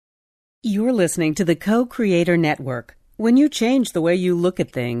You're listening to the Co-Creator Network. When you change the way you look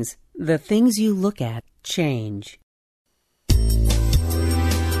at things, the things you look at change.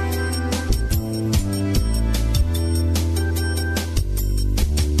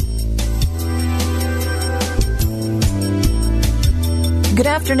 Good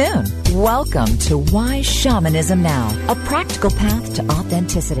afternoon. Welcome to Why Shamanism Now, a practical path to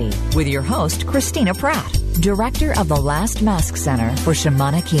authenticity with your host, Christina Pratt, Director of the Last Mask Center for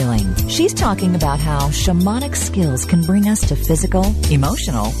Shamanic Healing. She's talking about how shamanic skills can bring us to physical,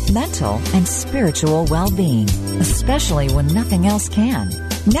 emotional, mental, and spiritual well-being, especially when nothing else can.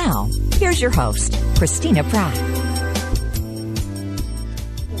 Now, here's your host, Christina Pratt.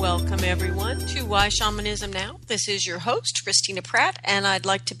 Welcome, everyone, to Why Shamanism Now. This is your host, Christina Pratt, and I'd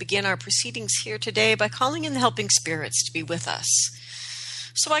like to begin our proceedings here today by calling in the helping spirits to be with us.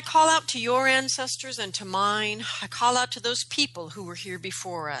 So I call out to your ancestors and to mine. I call out to those people who were here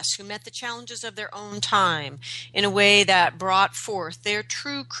before us, who met the challenges of their own time in a way that brought forth their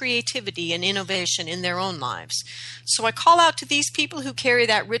true creativity and innovation in their own lives. So I call out to these people who carry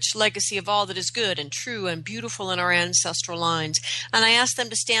that rich legacy of all that is good and true and beautiful in our ancestral lines, and I ask them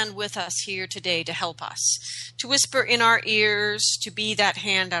to stand with us here today to help us, to whisper in our ears, to be that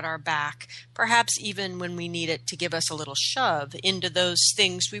hand at our back, perhaps even when we need it, to give us a little shove into those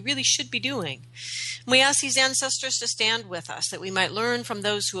things we really should be doing. And we ask these ancestors to stand with us, that we might learn from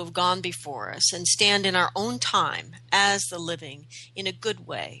those who have gone before us and stand in our own time as the living in a good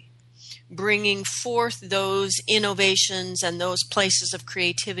way, bringing forth those innovations and those places of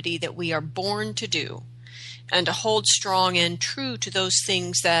creativity that we are born to do, and to hold strong and true to those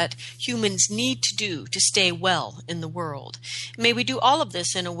things that humans need to do to stay well in the world. May we do all of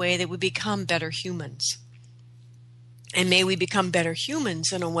this in a way that we become better humans. And may we become better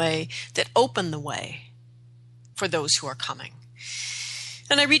humans in a way that open the way for those who are coming.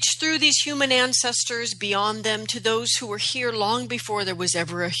 And I reach through these human ancestors, beyond them, to those who were here long before there was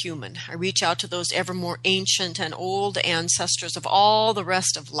ever a human. I reach out to those ever more ancient and old ancestors of all the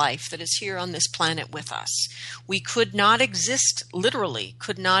rest of life that is here on this planet with us. We could not exist, literally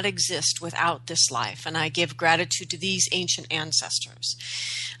could not exist without this life. And I give gratitude to these ancient ancestors.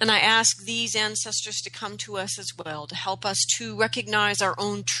 And I ask these ancestors to come to us as well, to help us to recognize our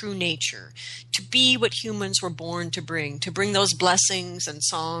own true nature, to be what humans were born to bring those blessings and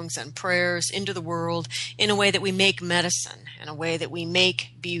songs and prayers into the world in a way that we make medicine, in a way that we make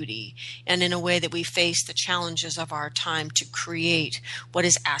beauty, and in a way that we face the challenges of our time to create what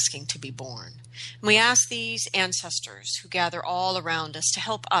is asking to be born. And we ask these ancestors who gather all around us to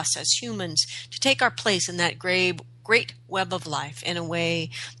help us as humans to take our place in that great web of life in a way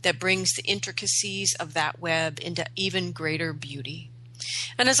that brings the intricacies of that web into even greater beauty.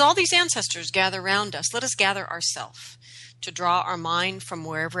 And as all these ancestors gather around us, let us gather ourselves to draw our mind from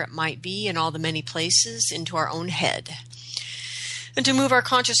wherever it might be in all the many places into our own head, and to move our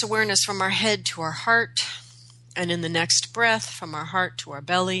conscious awareness from our head to our heart, and in the next breath from our heart to our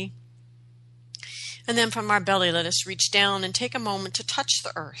belly. And then from our belly, let us reach down and take a moment to touch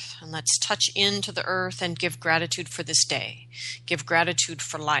the earth. And let's touch into the earth and give gratitude for this day. Give gratitude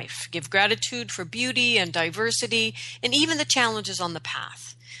for life. Give gratitude for beauty and diversity and even the challenges on the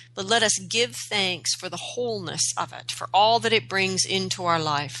path. But let us give thanks for the wholeness of it, for all that it brings into our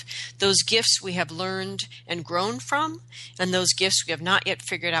life. Those gifts we have learned and grown from, and those gifts we have not yet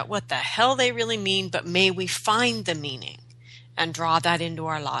figured out what the hell they really mean, but may we find the meaning and draw that into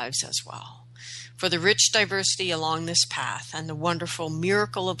our lives as well. For the rich diversity along this path and the wonderful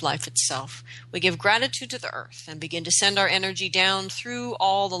miracle of life itself, we give gratitude to the earth and begin to send our energy down through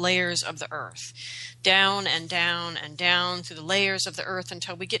all the layers of the earth, down and down and down through the layers of the earth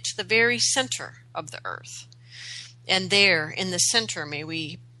until we get to the very center of the earth. And there, in the center, may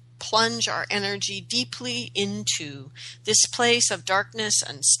we plunge our energy deeply into this place of darkness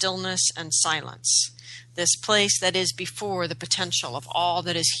and stillness and silence. This place that is before the potential of all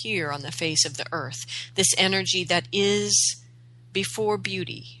that is here on the face of the earth. This energy that is before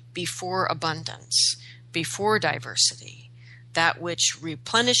beauty, before abundance, before diversity. That which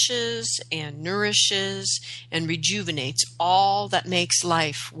replenishes and nourishes and rejuvenates all that makes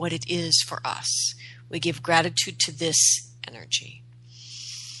life what it is for us. We give gratitude to this energy.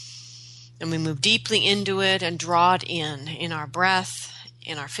 And we move deeply into it and draw it in our breath,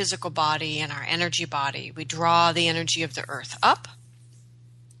 in our physical body, in our energy body. We draw the energy of the earth up,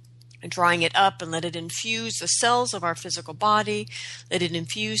 and drawing it up and let it infuse the cells of our physical body, let it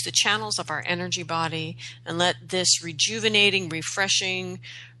infuse the channels of our energy body, and let this rejuvenating, refreshing,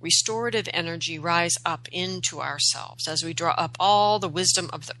 restorative energy rise up into ourselves as we draw up all the wisdom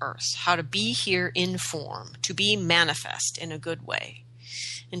of the earth, how to be here in form, to be manifest in a good way.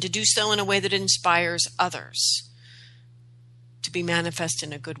 and to do so in a way that inspires others to be manifest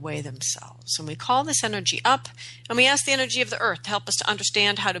in a good way themselves. And we call this energy up, and we ask the energy of the earth to help us to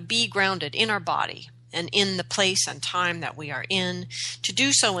understand how to be grounded in our body and in the place and time that we are in, to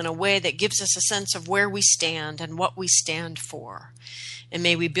do so in a way that gives us a sense of where we stand and what we stand for. And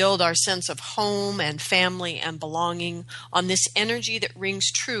may we build our sense of home and family and belonging on this energy that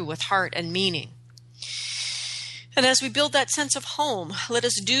rings true with heart and meaning. And as we build that sense of home, let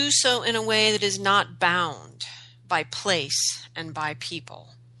us do so in a way that is not bound by place and by people,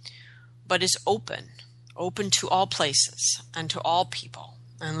 but is open to all places and to all people.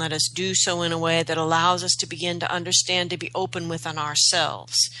 And let us do so in a way that allows us to begin to understand, to be open within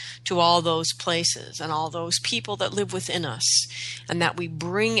ourselves to all those places and all those people that live within us, and that we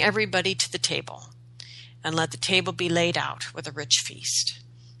bring everybody to the table and let the table be laid out with a rich feast.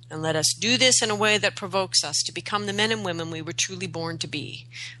 And let us do this in a way that provokes us to become the men and women we were truly born to be.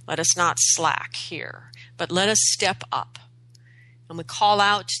 Let us not slack here, but let us step up. And we call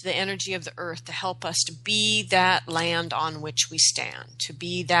out to the energy of the earth to help us to be that land on which we stand, to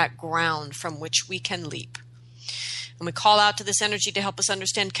be that ground from which we can leap. And we call out to this energy to help us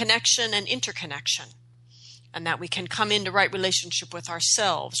understand connection and interconnection, and that we can come into right relationship with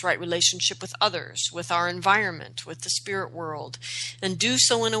ourselves, right relationship with others, with our environment, with the spirit world, and do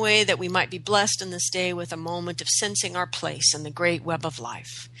so in a way that we might be blessed in this day with a moment of sensing our place in the great web of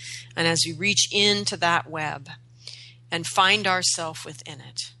life. And as we reach into that web and find ourselves within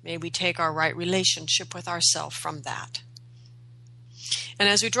it, may we take our right relationship with ourselves from that. And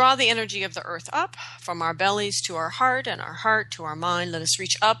as we draw the energy of the earth up from our bellies to our heart and our heart to our mind, let us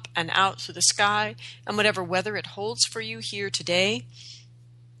reach up and out through the sky and whatever weather it holds for you here today.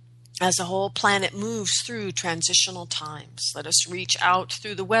 As the whole planet moves through transitional times, let us reach out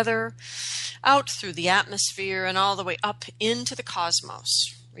through the weather, out through the atmosphere, and all the way up into the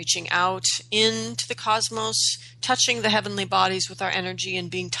cosmos, reaching out into the cosmos, touching the heavenly bodies with our energy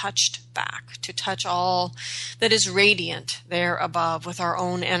and being touched back to touch all that is radiant there above with our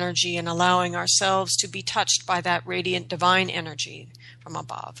own energy, and allowing ourselves to be touched by that radiant divine energy from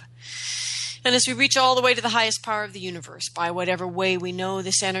above. And as we reach all the way to the highest power of the universe, by whatever way we know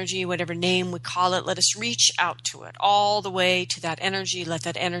this energy, whatever name we call it, let us reach out to it all the way to that energy. Let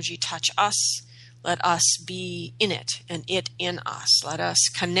that energy touch us. Let us be in it and it in us. Let us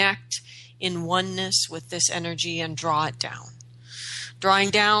connect in oneness with this energy and draw it down.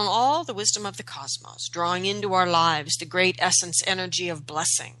 Drawing down all the wisdom of the cosmos, drawing into our lives the great essence energy of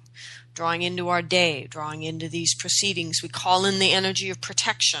blessing, drawing into our day, drawing into these proceedings. We call in the energy of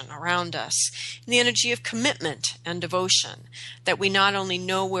protection around us, and the energy of commitment and devotion, that we not only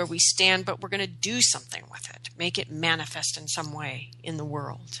know where we stand, but we're going to do something with it, make it manifest in some way in the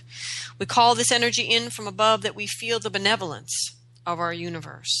world. We call this energy in from above, that we feel the benevolence of our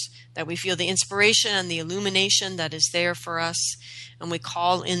universe, that we feel the inspiration and the illumination that is there for us, and we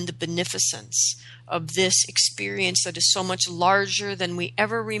call in the beneficence of this experience that is so much larger than we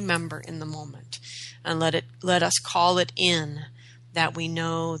ever remember in the moment. And let us call it in, that we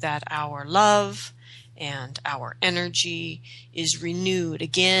know that our love and our energy is renewed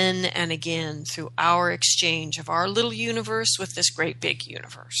again and again through our exchange of our little universe with this great big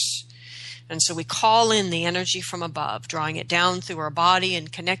universe. And so we call in the energy from above, drawing it down through our body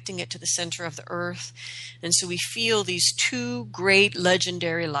and connecting it to the center of the earth. And so we feel these two great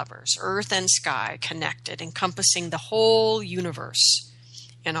legendary lovers, earth and sky, connected, encompassing the whole universe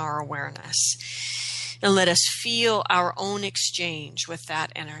in our awareness. And let us feel our own exchange with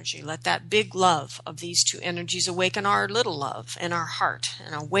that energy. Let that big love of these two energies awaken our little love in our heart,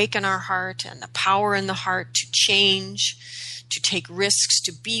 and awaken our heart and the power in the heart to change, to take risks,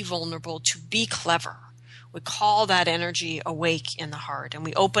 to be vulnerable, to be clever. We call that energy awake in the heart, and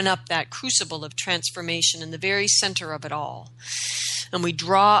we open up that crucible of transformation in the very center of it all. And we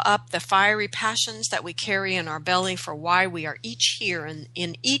draw up the fiery passions that we carry in our belly for why we are each here, and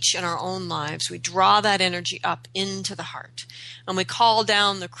in each in our own lives. We draw that energy up into the heart, and we call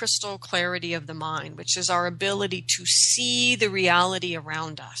down the crystal clarity of the mind, which is our ability to see the reality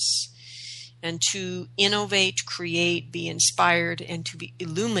around us, and to innovate, create, be inspired, and to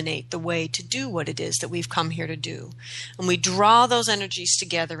illuminate the way to do what it is that we've come here to do. And we draw those energies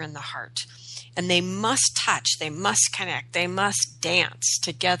together in the heart. And they must touch, they must connect, they must dance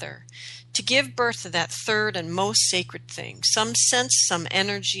together to give birth to that third and most sacred thing, some sense, some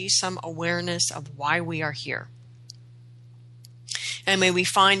energy, some awareness of why we are here. And may we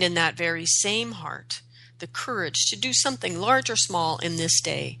find in that very same heart the courage to do something large or small in this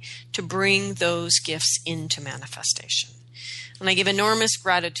day to bring those gifts into manifestation. And I give enormous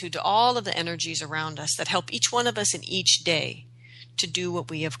gratitude to all of the energies around us that help each one of us in each day to do what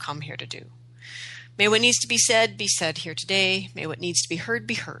we have come here to do. May what needs to be said here today. May what needs to be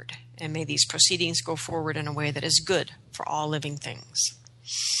heard. And may these proceedings go forward in a way that is good for all living things.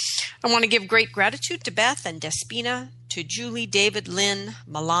 I want to give great gratitude to Beth and Despina, to Julie, David, Lynn,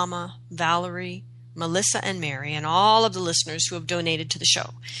 Malama, Valerie, Melissa, and Mary, and all of the listeners who have donated to the show.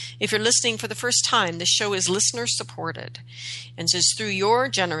 If you're listening for the first time, the show is listener supported. And so it's through your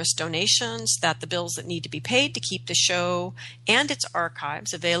generous donations that the bills that need to be paid to keep the show and its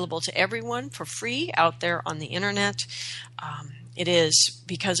archives available to everyone for free out there on the internet. It is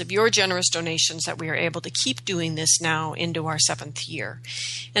because of your generous donations that we are able to keep doing this now into our 7th year.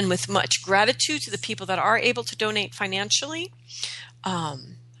 And with much gratitude to the people that are able to donate financially,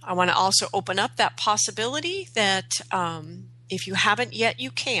 I want to also open up that possibility that if you haven't yet, you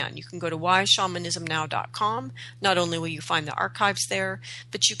can. You can go to whyshamanismnow.com. Not only will you find the archives there,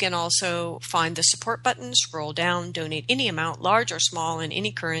 but you can also find the support button, scroll down, donate any amount, large or small, in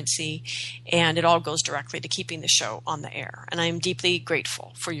any currency, and it all goes directly to keeping the show on the air. And I am deeply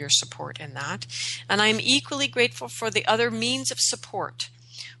grateful for your support in that. And I am equally grateful for the other means of support,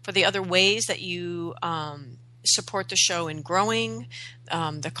 for the other ways that you support the show in growing,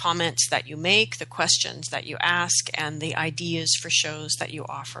 the comments that you make, the questions that you ask, and the ideas for shows that you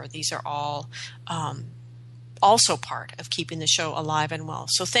offer. These are all also part of keeping the show alive and well.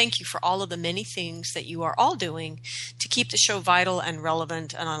 So thank you for all of the many things that you are all doing to keep the show vital and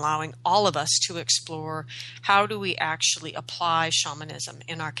relevant, and allowing all of us to explore how do we actually apply shamanism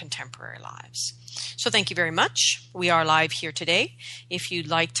in our contemporary lives. So thank you very much. We are live here today. If you'd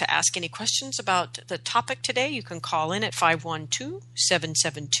like to ask any questions about the topic today, you can call in at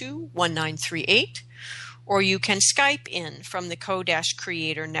 512-772-1938, or you can Skype in from the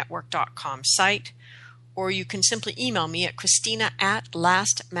co-creatornetwork.com site, or you can simply email me at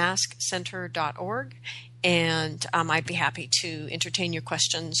Christina@lastmaskcenter.org, and I'd be happy to entertain your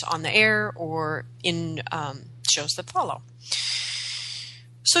questions on the air or in shows that follow.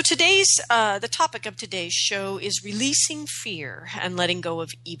 So the topic of today's show is releasing fear and letting go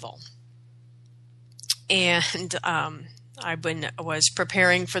of evil. And I was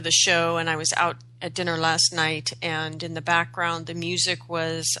preparing for the show, and I was out at dinner last night, and in the background the music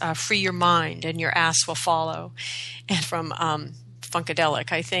was Free Your Mind and Your Ass Will Follow, and from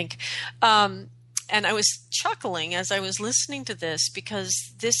Funkadelic, I think. And I was chuckling as I was listening to this, because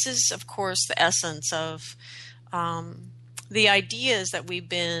this is, of course, the essence of the ideas that we've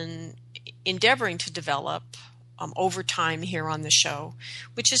been endeavoring to develop over time here on the show,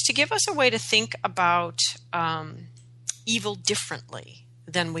 which is to give us a way to think about evil differently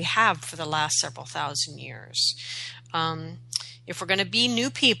than we have for the last several thousand years. If we're going to be new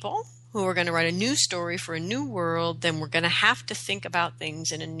people who are going to write a new story for a new world, then we're going to have to think about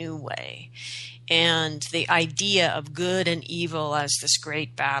things in a new way. And the idea of good and evil as this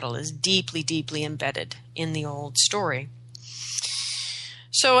great battle is deeply, deeply embedded in the old story.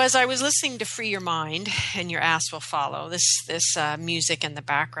 So as I was listening to Free Your Mind and Your Ass Will Follow, this music in the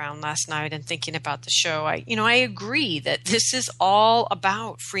background last night, and thinking about the show, I agree that this is all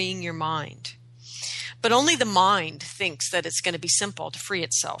about freeing your mind. But only the mind thinks that it's going to be simple to free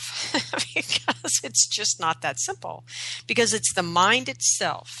itself, because it's just not that simple. Because it's the mind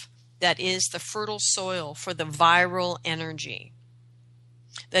itself that is the fertile soil for the viral energy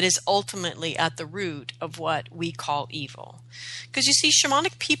that is ultimately at the root of what we call evil. Because you see,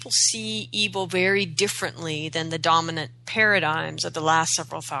 shamanic people see evil very differently than the dominant paradigms of the last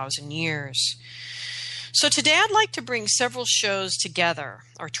several thousand years. So today I'd like to bring several shows together,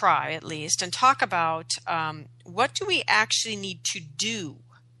 or try at least, and talk about what do we actually need to do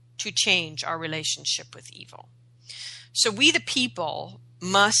to change our relationship with evil. So we, the people,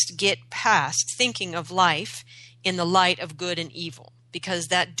 must get past thinking of life in the light of good and evil, because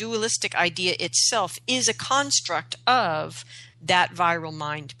that dualistic idea itself is a construct of that viral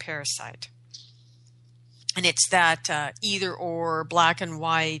mind parasite. And it's that either or, black and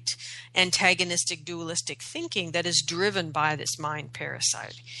white, antagonistic, dualistic thinking that is driven by this mind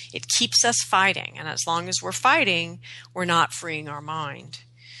parasite. It keeps us fighting, and as long as we're fighting, we're not freeing our mind.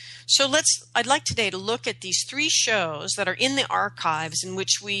 So I'd like today to look at these 3 shows that are in the archives, in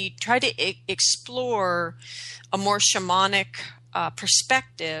which we try to explore a more shamanic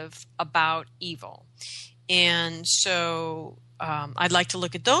perspective about evil. And so I'd like to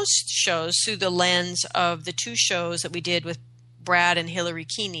look at those shows through the lens of the 2 shows that we did with Brad and Hillary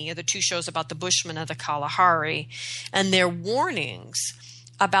Keeney, the 2 shows about the Bushmen of the Kalahari, and their warnings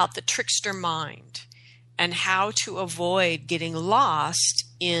about the trickster mind and how to avoid getting lost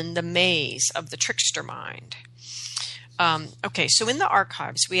in the maze of the trickster mind. Okay, so in the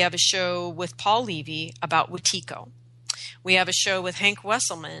archives, we have a show with Paul Levy about Wetiko. We have a show with Hank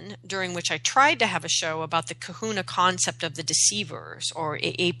Wesselman, during which I tried to have a show about the kahuna concept of the deceivers, or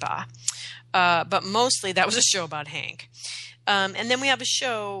Eepa. But mostly that was a show about Hank. And then we have a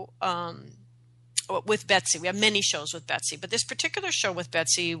show with Betsy. We have many shows with Betsy, but this particular show with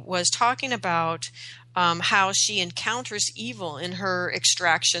Betsy was talking about how she encounters evil in her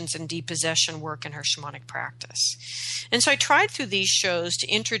extractions and depossession work in her shamanic practice. And so I tried through these shows to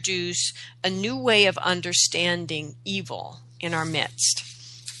introduce a new way of understanding evil in our midst.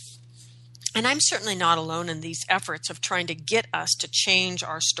 And I'm certainly not alone in these efforts of trying to get us to change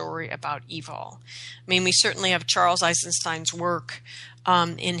our story about evil. I mean, we certainly have Charles Eisenstein's work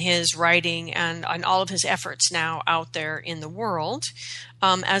in his writing and all of his efforts now out there in the world,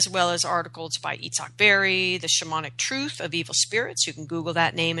 as well as articles by Itzhak Berry, The Shamanic Truth of Evil Spirits. You can Google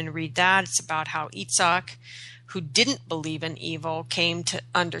that name and read that. It's about how Itzhak, who didn't believe in evil, came to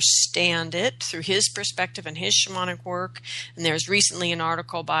understand it through his perspective and his shamanic work. And there's recently an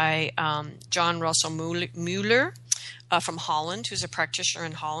article by John Russell Mueller from Holland, who's a practitioner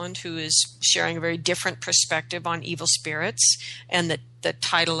in Holland, who is sharing a very different perspective on evil spirits. And the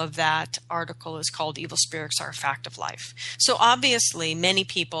title of that article is called Evil Spirits Are a Fact of Life. So obviously many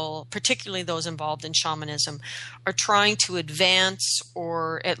people, particularly those involved in shamanism, are trying to advance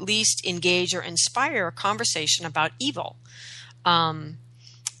or at least engage or inspire a conversation about evil.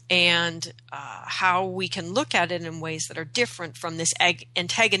 And how we can look at it in ways that are different from this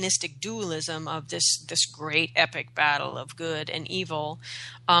antagonistic dualism of this great epic battle of good and evil,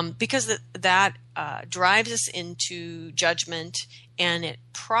 because that drives us into judgment, and it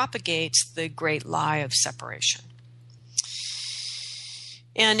propagates the great lie of separation.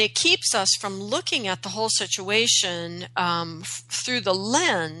 And it keeps us from looking at the whole situation through the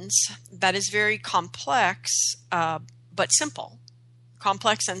lens that is very complex but simple.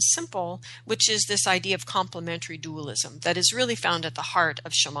 Complex and simple, which is this idea of complementary dualism that is really found at the heart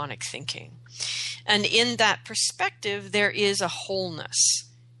of shamanic thinking. And in that perspective, there is a wholeness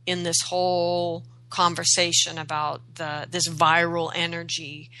in this whole conversation about this viral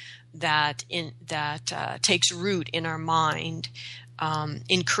energy that takes root in our mind,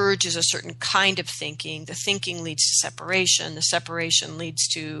 encourages a certain kind of thinking. The thinking leads to separation. The separation leads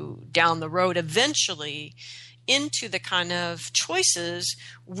to, down the road, eventually into the kind of choices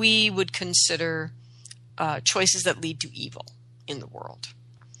we would consider choices that lead to evil in the world.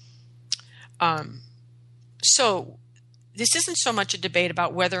 So this isn't so much a debate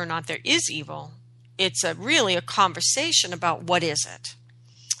about whether or not there is evil. It's really a conversation about what is it.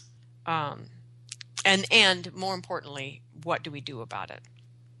 And more importantly, what do we do about it?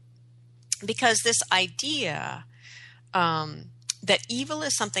 Because this idea that evil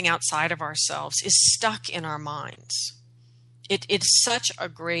is something outside of ourselves is stuck in our minds. It's such a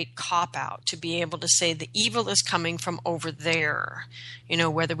great cop-out to be able to say the evil is coming from over there. You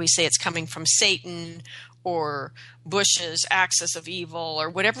know, whether we say it's coming from Satan or Bush's axis of evil or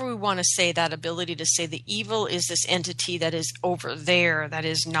whatever we want to say, that ability to say the evil is this entity that is over there, that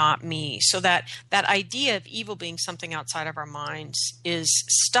is not me. So that idea of evil being something outside of our minds is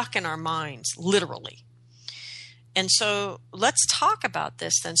stuck in our minds, literally. And so let's talk about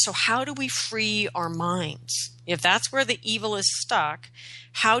this then. So how do we free our minds? If that's where the evil is stuck,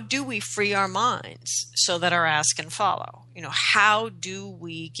 how do we free our minds so that our ass can follow? You know, how do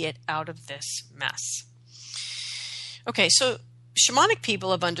we get out of this mess? Okay, so shamanic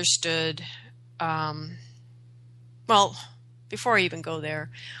people have understood, well, before I even go there,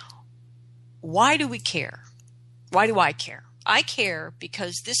 why do we care? Why do I care? I care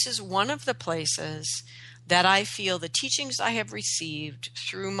because this is one of the places that I feel the teachings I have received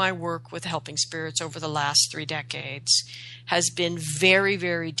through my work with helping spirits over the last 3 decades has been very,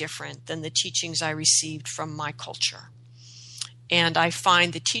 very different than the teachings I received from my culture. And I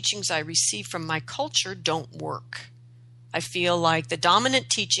find the teachings I receive from my culture don't work. I feel like the dominant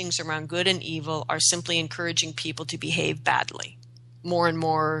teachings around good and evil are simply encouraging people to behave badly, more and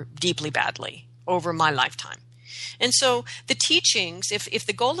more deeply badly over my lifetime. And so the teachings, if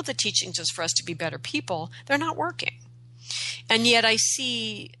the goal of the teachings is for us to be better people, they're not working. And yet I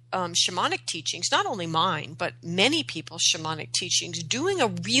see shamanic teachings, not only mine, but many people's shamanic teachings, doing a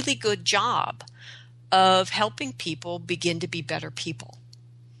really good job of helping people begin to be better people.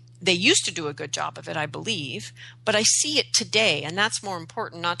 They used to do a good job of it, I believe, but I see it today, and that's more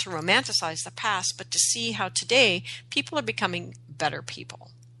important, not to romanticize the past, but to see how today people are becoming better people.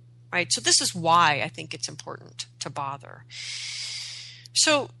 Right? So this is why I think it's important to bother.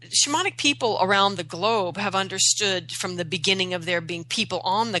 So shamanic people around the globe have understood from the beginning of there being people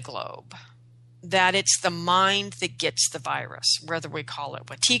on the globe that it's the mind that gets the virus, whether we call it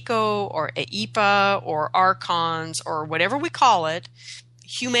Wetiko or Eipa or Archons or whatever we call it.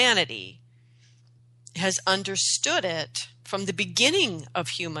 Humanity has understood it from the beginning of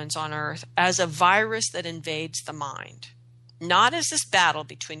humans on Earth as a virus that invades the mind. Not as this battle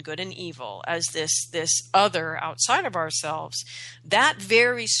between good and evil, as this other outside of ourselves. That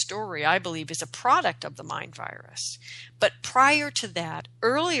very story, I believe, is a product of the mind virus. But prior to that,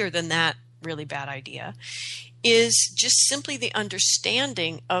 earlier than that really bad idea, is just simply the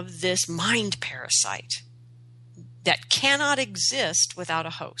understanding of this mind parasite that cannot exist without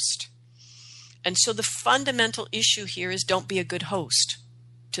a host. And so the fundamental issue here is don't be a good host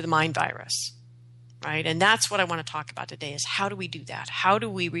to the mind virus. Right? And that's what I want to talk about today is how do we do that? How do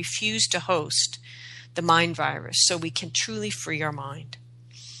we refuse to host the mind virus so we can truly free our mind?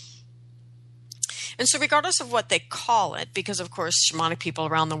 And so regardless of what they call it, because of course shamanic people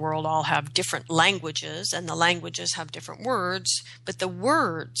around the world all have different languages and the languages have different words, but the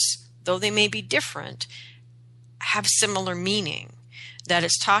words, though they may be different, have similar meaning. That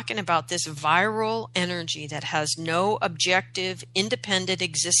it's talking about this viral energy that has no objective, independent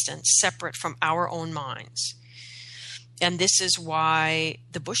existence separate from our own minds. And this is why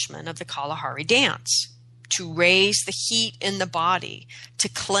the Bushmen of the Kalahari dance, to raise the heat in the body, to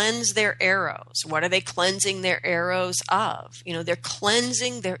cleanse their arrows. What are they cleansing their arrows of? They're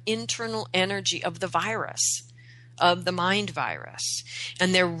cleansing their internal energy of the virus, of the mind virus.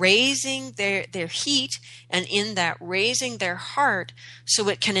 And they're raising their heat, and in that raising their heart so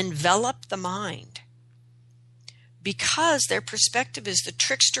it can envelop the mind. Because their perspective is the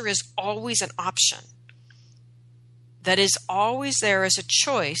trickster is always an option. That is always there as a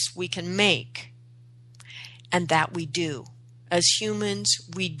choice we can make. And that we do. As humans,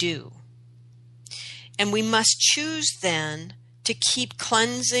 we do. And we must choose then to keep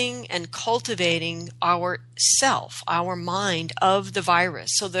cleansing and cultivating our self, our mind of the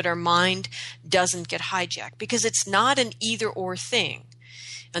virus so that our mind doesn't get hijacked, because it's not an either or thing.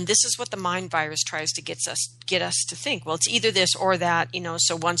 And this is what the mind virus tries to get us to think. Well, it's either this or that,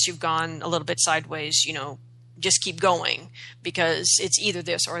 so once you've gone a little bit sideways, just keep going because it's either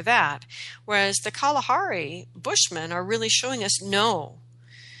this or that. Whereas the Kalahari Bushmen are really showing us no.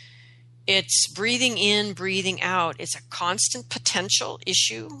 It's breathing in, breathing out. It's a constant potential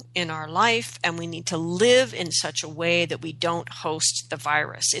issue in our life, and we need to live in such a way that we don't host the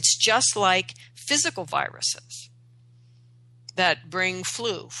virus. It's just like physical viruses that bring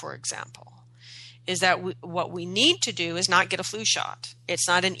flu, for example, is that what we need to do is not get a flu shot. It's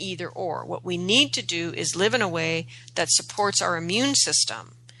not an either or. What we need to do is live in a way that supports our immune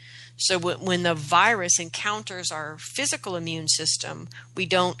system. So when the virus encounters our physical immune system, we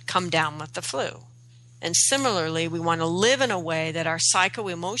don't come down with the flu. And similarly, we want to live in a way that our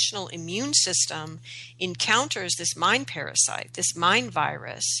psycho-emotional immune system encounters this mind parasite, this mind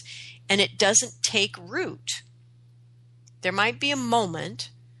virus, and it doesn't take root. There might be a moment,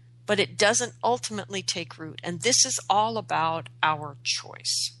 but it doesn't ultimately take root. And this is all about our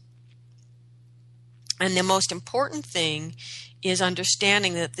choice. And the most important thing is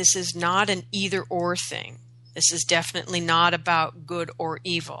understanding that this is not an either-or thing. This is definitely not about good or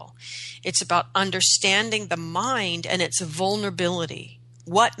evil. It's about understanding the mind and its vulnerability.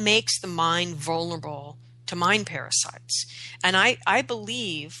 What makes the mind vulnerable to mind parasites? And I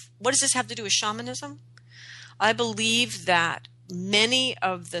believe, what does this have to do with shamanism? I believe that many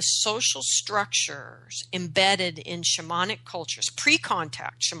of the social structures embedded in shamanic cultures,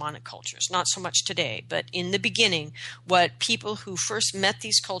 pre-contact shamanic cultures, not so much today, but in the beginning, what people who first met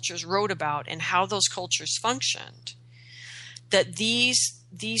these cultures wrote about and how those cultures functioned, that these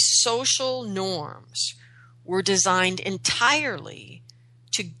social norms were designed entirely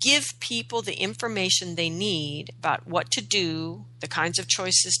to give people the information they need about what to do, the kinds of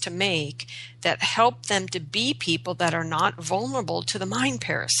choices to make that help them to be people that are not vulnerable to the mind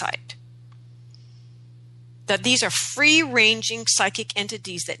parasite. That these are free-ranging psychic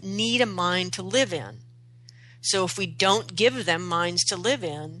entities that need a mind to live in. So if we don't give them minds to live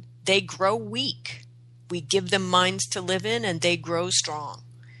in, they grow weak. We give them minds to live in and they grow strong.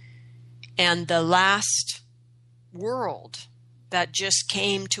 And the last world that just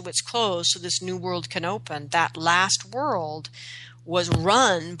came to its close so this new world can open, that last world was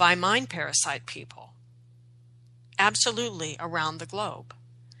run by mind parasite people. Absolutely around the globe.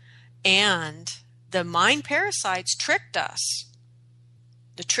 And the mind parasites tricked us.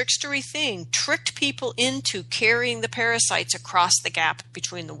 The trickstery thing tricked people into carrying the parasites across the gap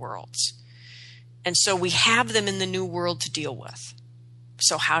between the worlds. And so we have them in the new world to deal with.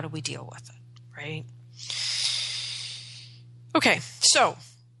 So how do we deal with it, right? Okay, so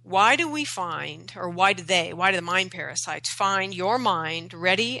why do the mind parasites find your mind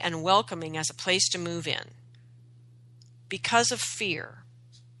ready and welcoming as a place to move in? Because of fear.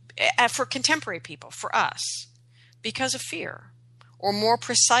 For contemporary people, for us, because of fear. Or more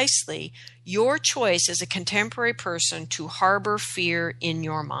precisely, your choice as a contemporary person to harbor fear in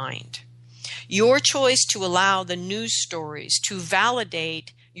your mind. Your choice to allow the news stories to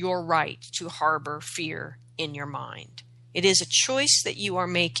validate your right to harbor fear in your mind. It is a choice that you are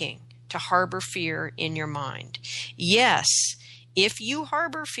making to harbor fear in your mind. Yes, if you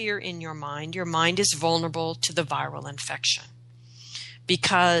harbor fear in your mind is vulnerable to the viral infection.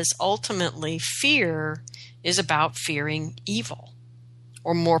 Because ultimately, fear is about fearing evil.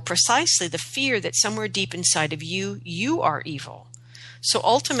 Or more precisely, the fear that somewhere deep inside of you, you are evil. So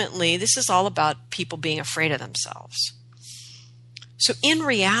ultimately, this is all about people being afraid of themselves. So in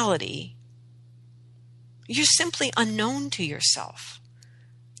reality, you're simply unknown to yourself.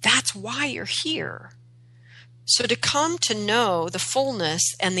 That's why you're here. So to come to know the fullness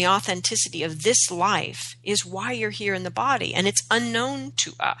and the authenticity of this life is why you're here in the body. And it's unknown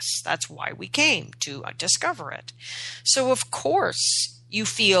to us. That's why we came, to discover it. So of course you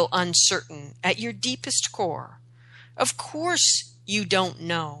feel uncertain at your deepest core. Of course you don't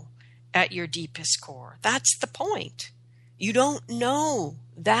know at your deepest core. That's the point. You don't know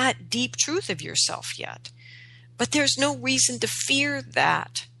that deep truth of yourself yet. But there's no reason to fear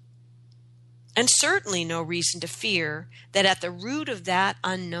that. And certainly no reason to fear that at the root of that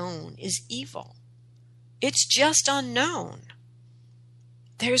unknown is evil. It's just unknown.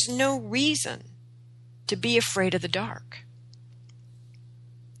 There's no reason to be afraid of the dark.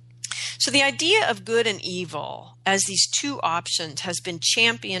 So the idea of good and evil as these two options has been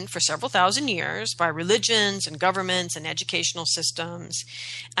championed for several thousand years by religions and governments and educational systems.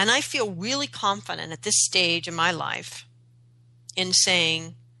 And I feel really confident at this stage in my life in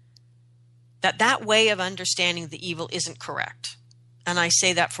saying that way of understanding the evil isn't correct. And I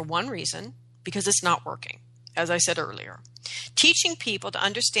say that for one reason, because it's not working, as I said earlier. Teaching people to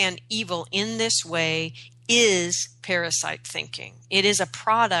understand evil in this way is parasite thinking. It is a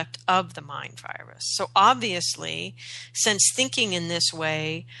product of the mind virus. So obviously, since thinking in this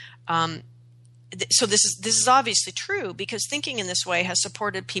way, so this is obviously true, because thinking in this way has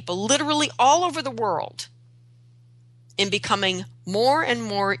supported people literally all over the world in becoming more and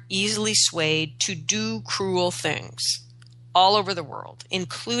more easily swayed to do cruel things all over the world,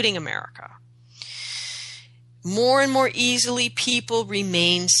 including America. More and more easily, people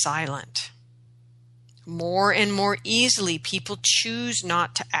remain silent. More and more easily, people choose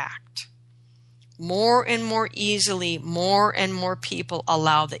not to act. More and more easily, more and more people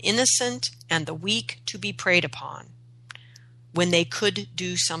allow the innocent and the weak to be preyed upon when they could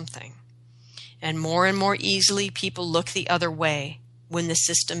do something. And more easily, people look the other way when the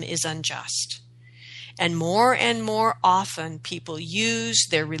system is unjust. And more often, people use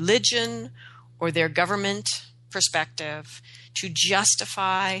their religion or their government perspective to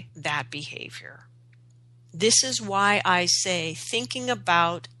justify that behavior. This is why I say thinking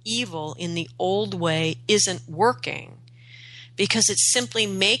about evil in the old way isn't working, because it's simply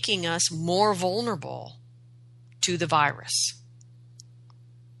making us more vulnerable to the virus.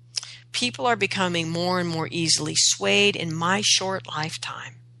 People are becoming more and more easily swayed in my short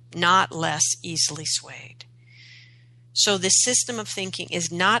lifetime, not less easily swayed. So this system of thinking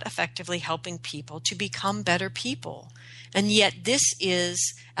is not effectively helping people to become better people. And yet this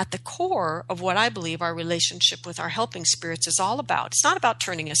is at the core of what I believe our relationship with our helping spirits is all about. It's not about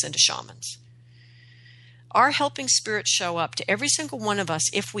turning us into shamans. Our helping spirits show up to every single one of us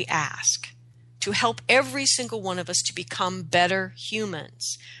if we ask, to help every single one of us to become better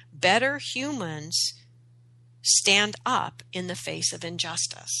humans. Better humans stand up in the face of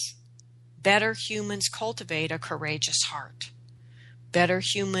injustice. Better humans cultivate a courageous heart. Better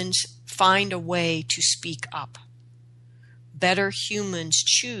humans find a way to speak up. Better humans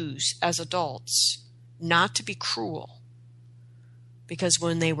choose as adults not to be cruel. Because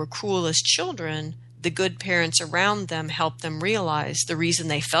when they were cruel as children, the good parents around them helped them realize the reason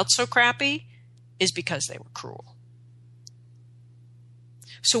they felt so crappy is because they were cruel.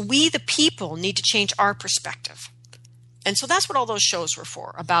 So we, the people, need to change our perspective. And so that's what all those shows were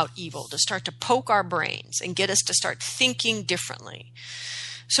for, about evil, to start to poke our brains and get us to start thinking differently.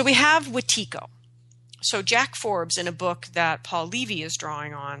 So we have Wetiko. So Jack Forbes, in a book that Paul Levy is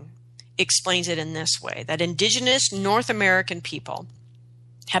drawing on, explains it in this way, that indigenous North American people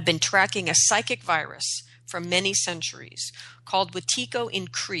have been tracking a psychic virus for many centuries called Wetiko in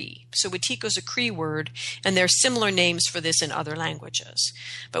Cree. So Wetiko is a Cree word, and there are similar names for this in other languages.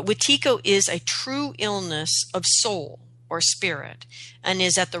 But Wetiko is a true illness of soul or spirit, and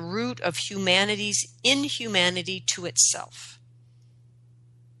is at the root of humanity's inhumanity to itself.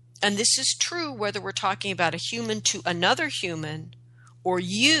 And this is true whether we're talking about a human to another human or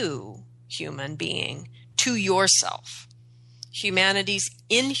you, human being, to yourself. Humanity's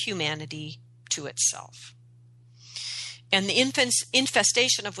inhumanity to itself. And the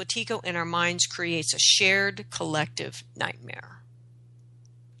infestation of Wetiko in our minds creates a shared collective nightmare.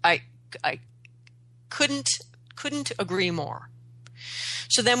 I couldn't agree more.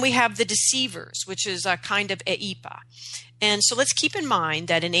 So then we have the deceivers, which is a kind of Eipa. And so let's keep in mind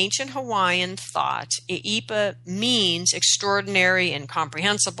that in ancient Hawaiian thought, Eipa means extraordinary,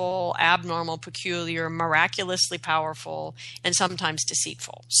 incomprehensible, abnormal, peculiar, miraculously powerful, and sometimes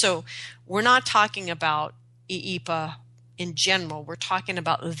deceitful. So we're not talking about Eipa in general. We're talking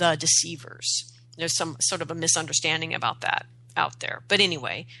about the deceivers. There's some sort of a misunderstanding about that out there. But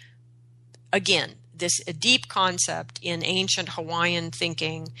anyway, again, this a deep concept in ancient Hawaiian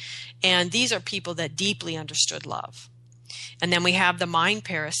thinking, and these are people that deeply understood love. And then we have the mind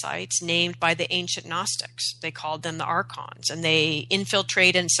parasites named by the ancient Gnostics. They called them the archons, and they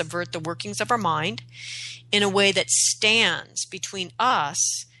infiltrate and subvert the workings of our mind in a way that stands between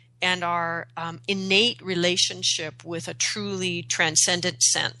us and our innate relationship with a truly transcendent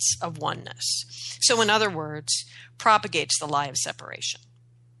sense of oneness. So in other words, propagates the lie of separation.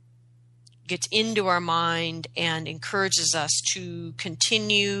 Gets into our mind and encourages us to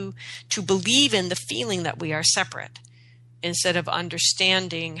continue to believe in the feeling that we are separate, instead of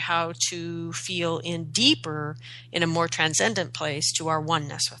understanding how to feel in a more transcendent place to our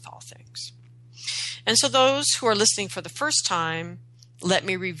oneness with all things. And so those who are listening for the first time, let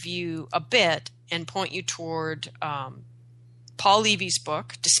me review a bit and point you toward Paul Levy's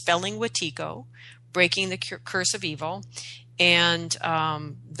book, Dispelling Wetiko, Breaking the Curse of Evil, and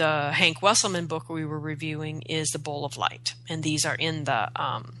the Hank Wesselman book we were reviewing is The Bowl of Light. And these are in the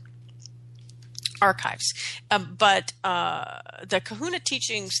archives. But the Kahuna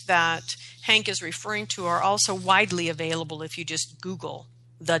teachings that Hank is referring to are also widely available if you just Google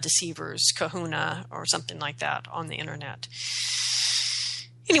The Deceivers, Kahuna, or something like that on the internet.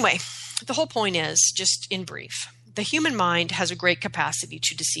 Anyway, the whole point is, just in brief, the human mind has a great capacity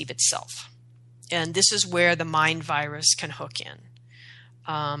to deceive itself. And this is where the mind virus can hook in.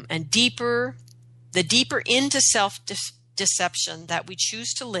 And the deeper into self-deception that we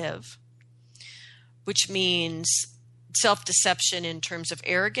choose to live, which means self-deception in terms of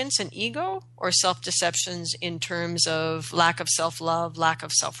arrogance and ego, or self-deceptions in terms of lack of self-love, lack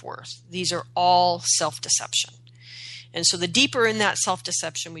of self-worth. These are all self-deception. And so the deeper in that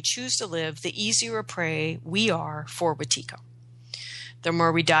self-deception we choose to live, the easier a prey we are for Wetiko. The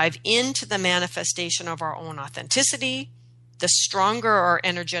more we dive into the manifestation of our own authenticity, the stronger our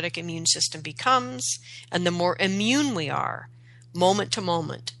energetic immune system becomes, and the more immune we are, moment to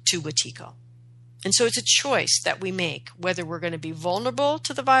moment, to Wetiko. And so it's a choice that we make, whether we're going to be vulnerable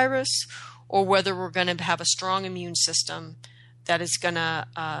to the virus or whether we're going to have a strong immune system that is going to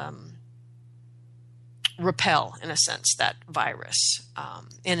repel, in a sense, that virus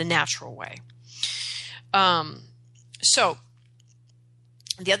in a natural way. So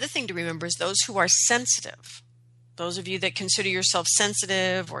the other thing to remember is those who are sensitive, those of you that consider yourself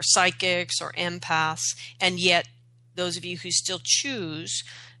sensitive or psychics or empaths, and yet those of you who still choose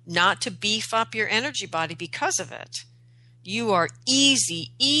not to beef up your energy body because of it, you are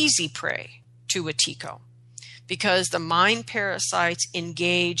easy prey to Wetiko, because the mind parasites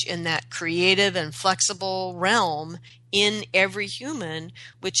engage in that creative and flexible realm in every human,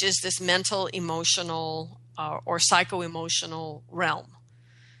 which is this mental, emotional, or psycho-emotional realm.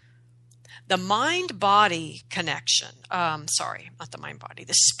 The mind-body connection, not the mind-body,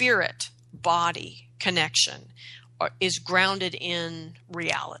 the spirit-body connection is grounded in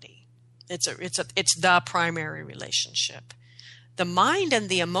reality. It's the primary relationship. The mind and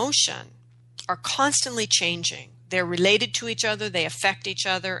the emotion are constantly changing. They're related to each other, they affect each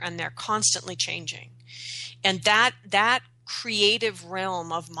other, and they're constantly changing. And that creative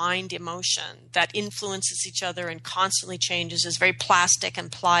realm of mind emotion that influences each other and constantly changes, is very plastic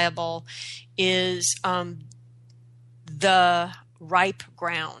and pliable, is the ripe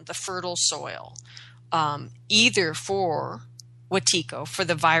ground, the fertile soil, either for Wetiko, for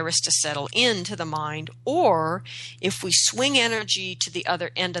the virus to settle into the mind, or if we swing energy to the other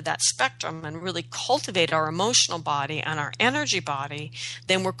end of that spectrum and really cultivate our emotional body and our energy body,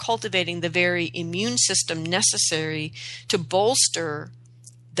 then we're cultivating the very immune system necessary to bolster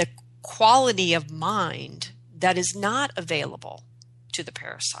the quality of mind that is not available to the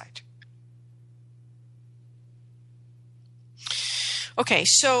parasite. Okay,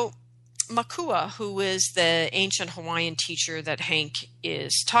 so Makua, who is the ancient Hawaiian teacher that Hank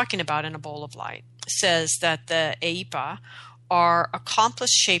is talking about in A Bowl of Light, says that the Eipa are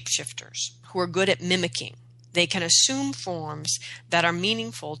accomplished shapeshifters who are good at mimicking. They can assume forms that are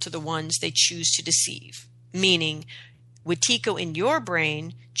meaningful to the ones they choose to deceive, meaning Wetiko in your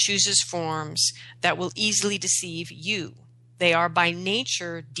brain chooses forms that will easily deceive you. They are by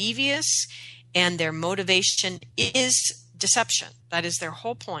nature devious, and their motivation is deception. That is their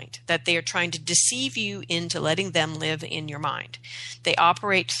whole point, that they are trying to deceive you into letting them live in your mind. They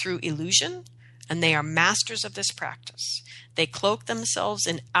operate through illusion, and they are masters of this practice. They cloak themselves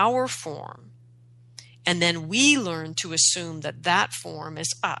in our form, and then we learn to assume that that form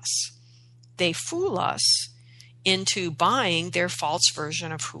is us. They fool us into buying their false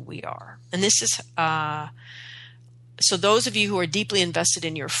version of who we are. And this is, so those of you who are deeply invested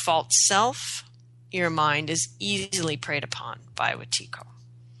in your false self, your mind is easily preyed upon by Wetiko.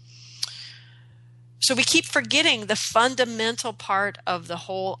 So we keep forgetting the fundamental part of the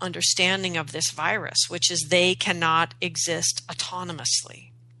whole understanding of this virus, which is they cannot exist autonomously.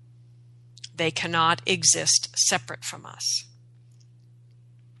 They cannot exist separate from us.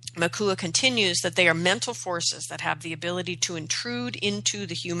 Makua continues that they are mental forces that have the ability to intrude into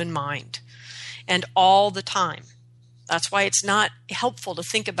the human mind, and all the time. That's why it's not helpful to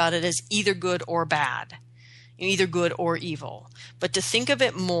think about it as either good or bad, either good or evil, but to think of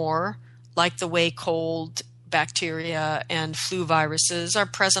it more like the way cold, bacteria, and flu viruses are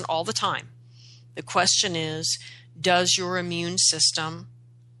present all the time. The question is, does your immune system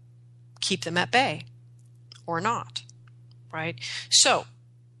keep them at bay or not, right? So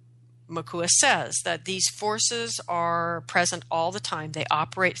Makua says that these forces are present all the time. They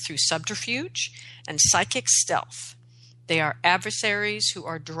operate through subterfuge and psychic stealth. They are adversaries who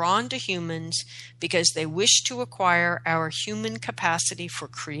are drawn to humans because they wish to acquire our human capacity for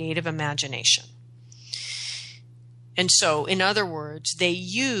creative imagination. And so, in other words, they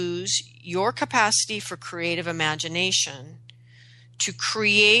use your capacity for creative imagination to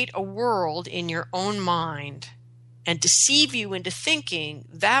create a world in your own mind and deceive you into thinking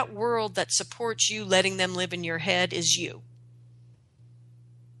that world that supports you letting them live in your head is you.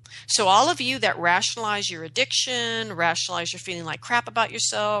 So all of you that rationalize your addiction, rationalize your feeling like crap about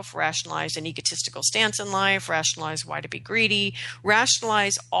yourself, rationalize an egotistical stance in life, rationalize why to be greedy,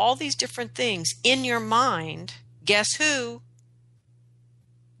 rationalize all these different things in your mind, guess who?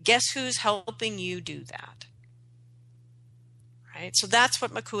 Guess who's helping you do that? Right? So that's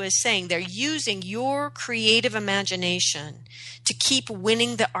what Makua is saying. They're using your creative imagination to keep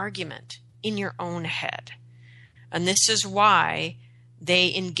winning the argument in your own head. And this is why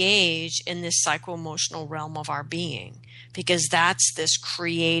they engage in this psycho-emotional realm of our being, because that's this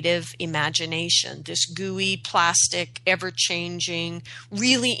creative imagination, this gooey, plastic, ever-changing,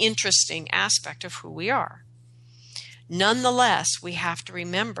 really interesting aspect of who we are. Nonetheless, we have to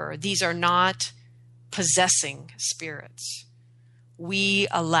remember these are not possessing spirits. We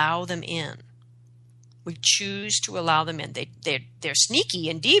allow them in. We choose to allow them in. They're sneaky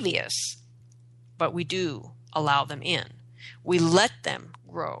and devious, but we do allow them in. We let them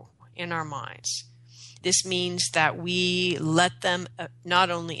grow in our minds. This means that we let them not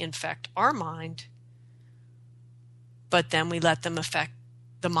only infect our mind, but then we let them affect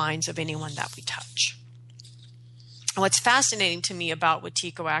the minds of anyone that we touch. And what's fascinating to me about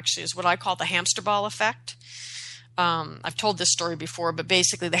Wetiko actually is what I call the hamster ball effect. I've told this story before, but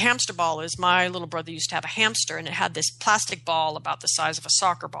basically the hamster ball is my little brother used to have a hamster, and it had this plastic ball about the size of a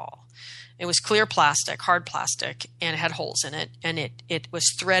soccer ball. It was clear plastic, hard plastic, and it had holes in it, and it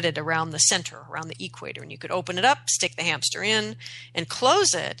was threaded around the center, around the equator, and you could open it up, stick the hamster in, and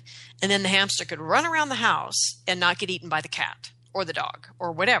close it, and then the hamster could run around the house and not get eaten by the cat or the dog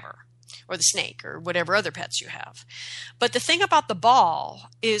or whatever, or the snake or whatever other pets you have. But the thing about the ball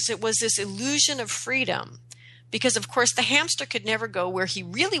is it was this illusion of freedom, because of course the hamster could never go where he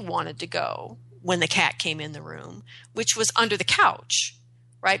really wanted to go when the cat came in the room, which was under the couch,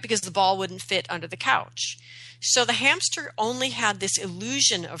 right? Because the ball wouldn't fit under the couch. So the hamster only had this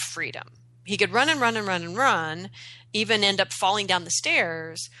illusion of freedom. He could run and run and run and run, even end up falling down the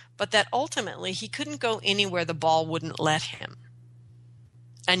stairs, but that ultimately he couldn't go anywhere the ball wouldn't let him.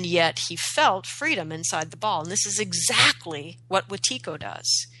 And yet he felt freedom inside the ball. And this is exactly what Wetiko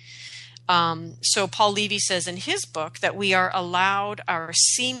does. So Paul Levy says in his book that we are allowed our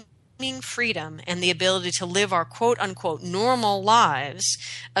seeming freedom and the ability to live our quote-unquote normal lives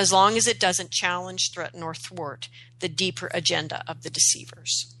as long as it doesn't challenge, threaten, or thwart the deeper agenda of the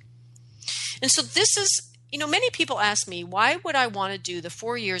deceivers. And so this is, many people ask me, why would I want to do the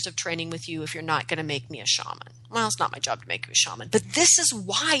 4 years of training with you if you're not going to make me a shaman? Well, it's not my job to make you a shaman. But this is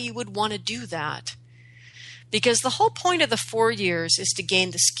why you would want to do that. Because the whole point of the 4 years is to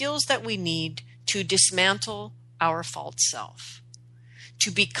gain the skills that we need to dismantle our false self, to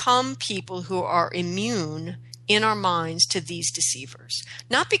become people who are immune in our minds to these deceivers.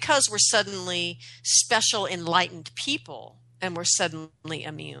 Not because we're suddenly special, enlightened people and we're suddenly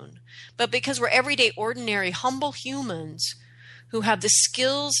immune, but because we're everyday, ordinary, humble humans who have the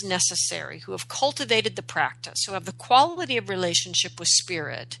skills necessary, who have cultivated the practice, who have the quality of relationship with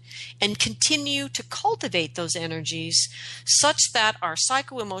spirit, and continue to cultivate those energies such that our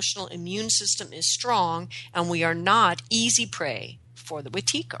psycho-emotional immune system is strong and we are not easy prey for the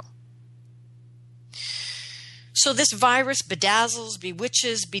Wetiko. So this virus bedazzles,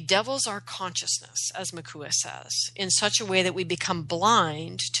 bewitches, bedevils our consciousness, as Makua says, in such a way that we become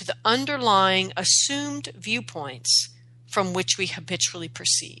blind to the underlying assumed viewpoints from which we habitually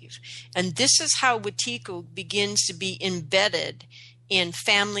perceive. And this is how Wetiko begins to be embedded in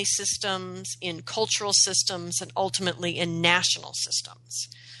family systems, in cultural systems, and ultimately in national systems.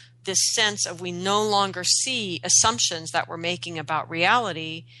 This sense of we no longer see assumptions that we're making about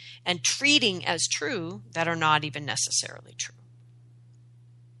reality and treating as true that are not even necessarily true.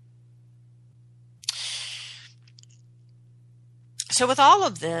 So with all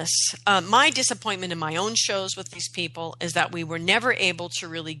of this, my disappointment in my own shows with these people is that we were never able to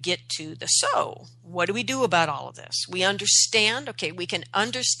really get to the so. What do we do about all of this? We understand, okay, we can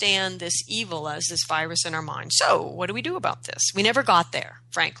understand this evil as this virus in our mind. So what do we do about this? We never got there,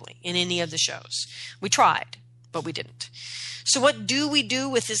 frankly, in any of the shows. We tried, but we didn't. So what do we do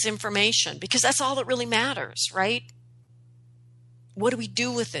with this information? Because that's all that really matters, right? What do we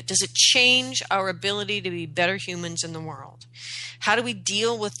do with it? Does it change our ability to be better humans in the world? How do we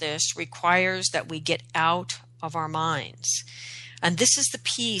deal with this requires that we get out of our minds. And this is the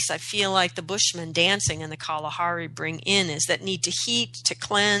piece I feel like the Bushmen dancing and the Kalahari bring in, is that need to heat, to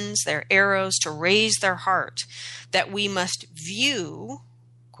cleanse their arrows, to raise their heart, that we must view,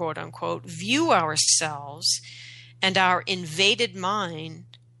 quote unquote, view ourselves and our invaded mind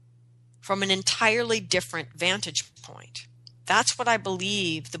from an entirely different vantage point. That's what I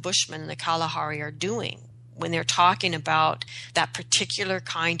believe the Bushmen and the Kalahari are doing when they're talking about that particular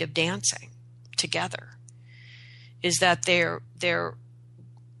kind of dancing together, is that they're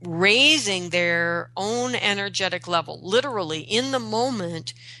raising their own energetic level, literally in the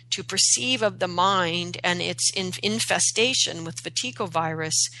moment, to perceive of the mind and its infestation with Wetiko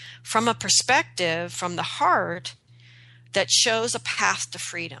virus from a perspective, from the heart, that shows a path to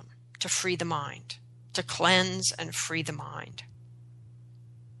freedom, to free the mind, to cleanse and free the mind.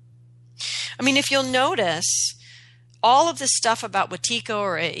 I mean, if you'll notice, all of this stuff about Wetiko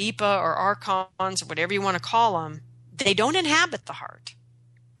or Aipa or Archons or whatever you want to call them, they don't inhabit the heart.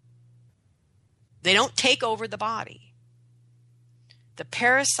 They don't take over the body. The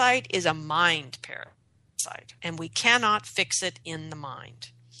parasite is a mind parasite, and we cannot fix it in the mind.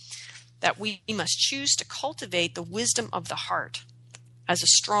 That we must choose to cultivate the wisdom of the heart as a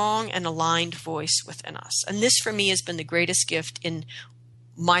strong and aligned voice within us. And this for me has been the greatest gift in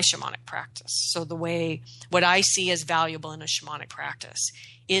my shamanic practice. So what I see as valuable in a shamanic practice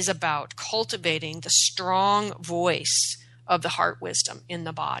is about cultivating the strong voice of the heart wisdom in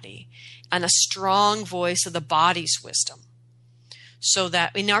the body and a strong voice of the body's wisdom. So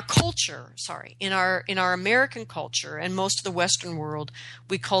that in our culture, in our American culture and most of the Western world,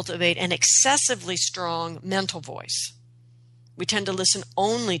 we cultivate an excessively strong mental voice. We tend to listen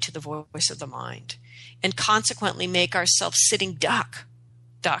only to the voice of the mind and consequently make ourselves sitting ducks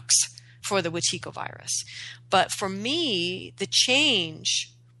for the Wetiko virus. But for me, the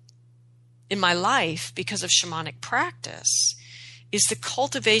change in my life because of shamanic practice is the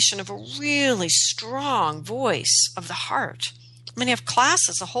cultivation of a really strong voice of the heart. I mean, I have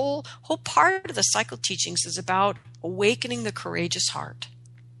classes, a whole part of the cycle teachings is about awakening the courageous heart.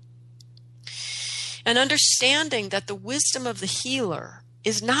 And understanding that the wisdom of the healer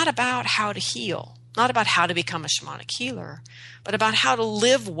is not about how to heal, not about how to become a shamanic healer, but about how to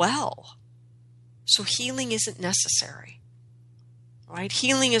live well. So healing isn't necessary, right?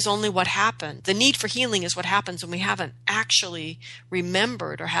 Healing is only what happened. The need for healing is what happens when we haven't actually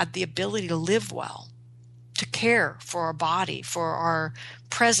remembered or had the ability to live well, to care for our body, for our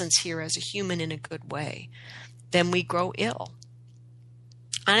presence here as a human in a good way. Then we grow ill.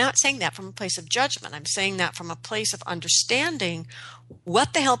 I'm not saying that from a place of judgment. I'm saying that from a place of understanding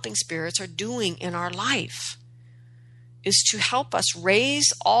what the helping spirits are doing in our life is to help us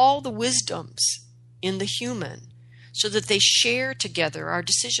raise all the wisdoms in the human so that they share together our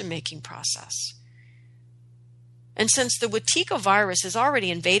decision-making process. And since the Wetiko virus has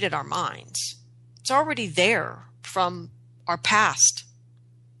already invaded our minds, It's already there from our past.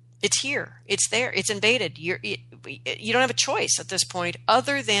 It's here. It's there. It's invaded. You don't have a choice at this point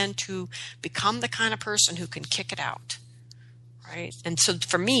other than to become the kind of person who can kick it out, right? And so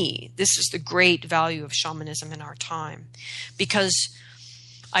for me, this is the great value of shamanism in our time, because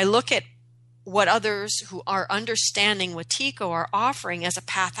I look at what others who are understanding Wetiko are offering as a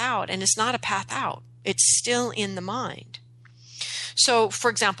path out, and it's not a path out. It's still in the mind. So, for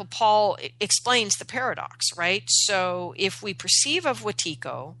example, Paul explains the paradox, right? So if we perceive of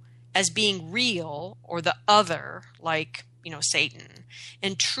Wetiko as being real or the other, like, Satan,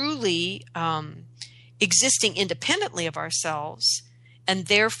 and truly existing independently of ourselves, and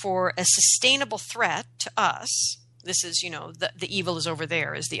therefore a sustainable threat to us, this is, the evil is over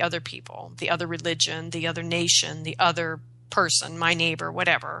there, is the other people, the other religion, the other nation, the other person, my neighbor,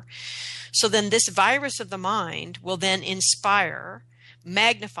 whatever. So then this virus of the mind will then inspire,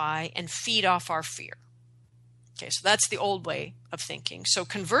 magnify, and feed off our fear. Okay, so that's the old way of thinking. So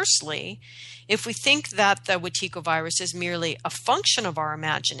conversely, if we think that the Wetiko virus is merely a function of our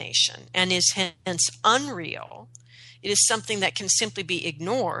imagination and is hence unreal, it is something that can simply be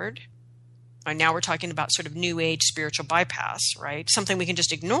ignored. And now we're talking about sort of new age spiritual bypass, right? Something we can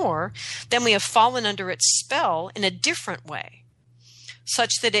just ignore. Then we have fallen under its spell in a different way,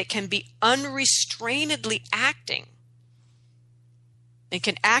 such that it can be unrestrainedly acting. It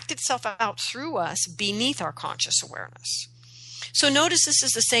can act itself out through us beneath our conscious awareness. So notice this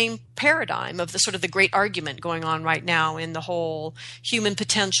is the same paradigm of the sort of the great argument going on right now in the whole human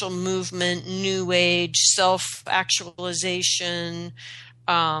potential movement, new age, self-actualization,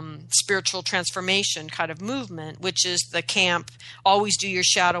 spiritual transformation kind of movement, which is the camp, always do your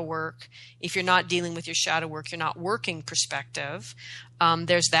shadow work. If you're not dealing with your shadow work, you're not working perspective.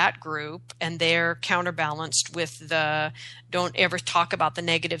 There's that group, and they're counterbalanced with the don't ever talk about the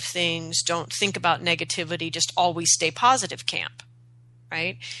negative things, don't think about negativity, just always stay positive camp,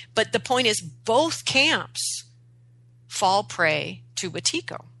 right? But the point is both camps fall prey to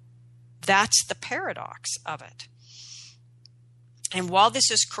Wetiko. That's the paradox of it. And while this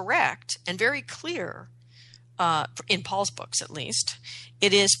is correct and very clear, in Paul's books at least,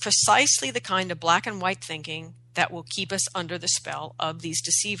 it is precisely the kind of black and white thinking that will keep us under the spell of these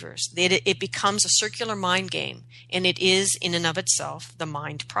deceivers. It becomes a circular mind game, and it is in and of itself the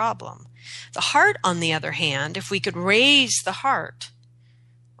mind problem. The heart, on the other hand, if we could raise the heart,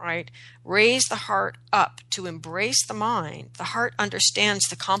 right, raise the heart up to embrace the mind, the heart understands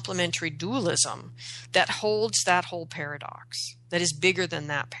the complementary dualism that holds that whole paradox, that is bigger than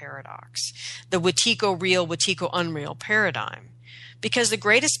that paradox, the Wetiko real, Wetiko unreal paradigm. Because the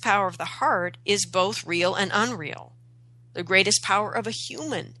greatest power of the heart is both real and unreal. The greatest power of a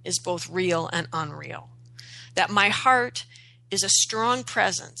human is both real and unreal. That my heart is a strong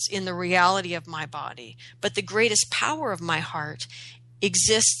presence in the reality of my body, but the greatest power of my heart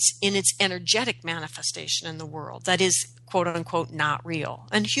exists in its energetic manifestation in the world. That is, quote unquote, not real.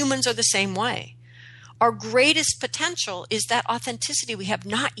 And humans are the same way. Our greatest potential is that authenticity we have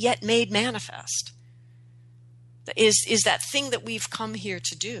not yet made manifest. Is that thing that we've come here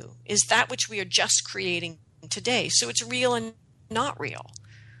to do, is that which we are just creating today. So it's real and not real.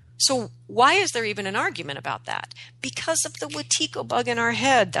 So why is there even an argument about that? Because of the Wetiko bug in our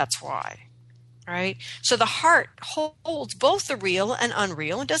head, that's why. Right? So the heart holds both the real and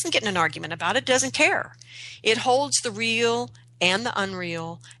unreal and doesn't get in an argument about it, doesn't care. It holds the real and the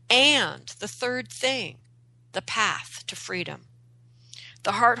unreal and the third thing, the path to freedom.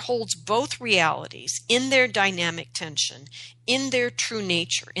 The heart holds both realities in their dynamic tension, in their true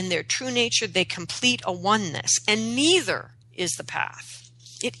nature. In their true nature, they complete a oneness, and neither is the path.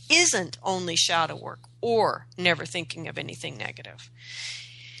 It isn't only shadow work or never thinking of anything negative.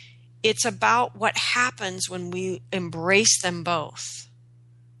 It's about what happens when we embrace them both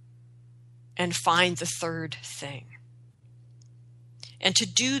and find the third thing. And to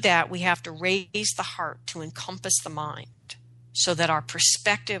do that, we have to raise the heart to encompass the mind, so that our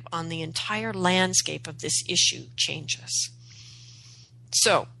perspective on the entire landscape of this issue changes.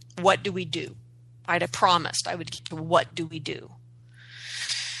 So, what do we do? I'd have promised I would get to what do we do.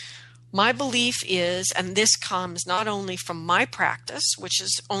 My belief is, and this comes not only from my practice, which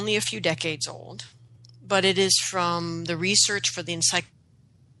is only a few decades old, but it is from the research for the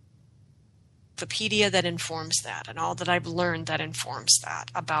encyclopedia that informs that, and all that I've learned that informs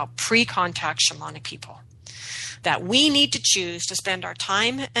that about pre-contact shamanic people. That we need to choose to spend our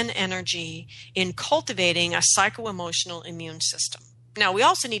time and energy in cultivating a psycho-emotional immune system. Now, we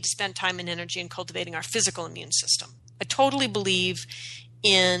also need to spend time and energy in cultivating our physical immune system. I totally believe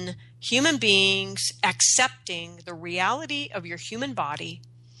in human beings accepting the reality of your human body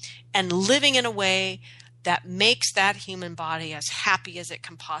and living in a way that makes that human body as happy as it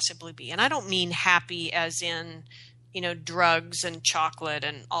can possibly be. And I don't mean happy as in, drugs and chocolate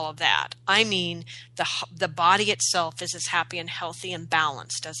and all of that. I mean the body itself is as happy and healthy and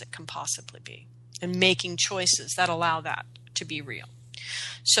balanced as it can possibly be, and making choices that allow that to be real.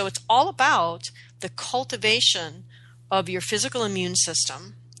 So it's all about the cultivation of your physical immune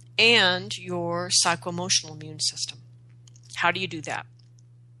system and your psycho-emotional immune system. How do you do that?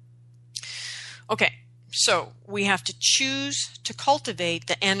 Okay, so we have to choose to cultivate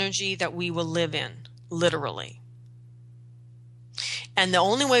the energy that we will live in, literally. And the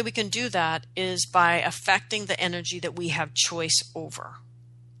only way we can do that is by affecting the energy that we have choice over.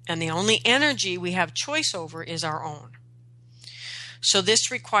 And the only energy we have choice over is our own. So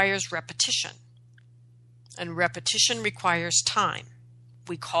this requires repetition. And repetition requires time.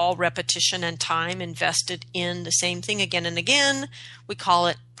 We call repetition and time invested in the same thing again and again. We call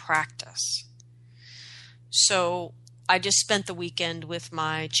it practice. So I just spent the weekend with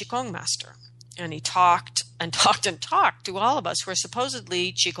my Qigong master. And he talked to all of us who are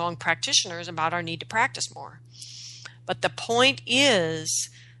supposedly Qigong practitioners about our need to practice more. But the point is,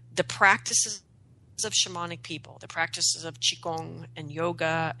 the practices of shamanic people, the practices of Qigong and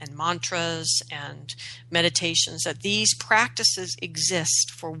yoga and mantras and meditations, that these practices exist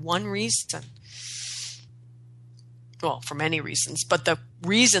for one reason. Well, for many reasons, but the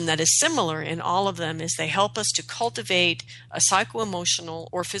reason that is similar in all of them is they help us to cultivate a psycho-emotional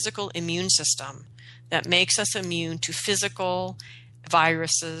or physical immune system that makes us immune to physical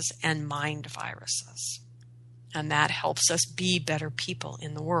viruses and mind viruses. And that helps us be better people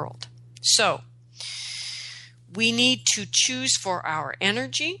in the world. So, we need to choose for our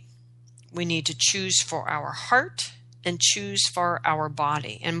energy, we need to choose for our heart, and choose for our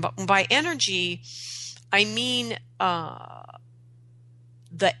body. And by energy, I mean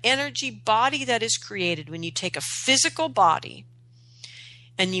the energy body that is created when you take a physical body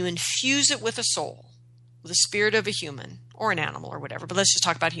and you infuse it with a soul, the spirit of a human or an animal or whatever, but let's just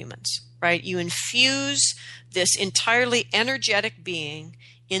talk about humans, right? You infuse this entirely energetic being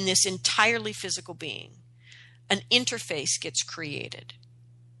in this entirely physical being. An interface gets created,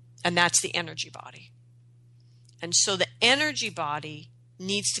 and that's the energy body. And so the energy body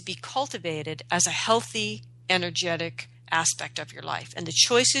needs to be cultivated as a healthy, energetic aspect of your life. And the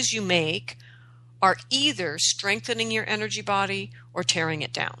choices you make are either strengthening your energy body or tearing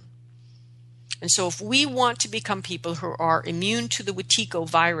it down. And so if we want to become people who are immune to the Wetiko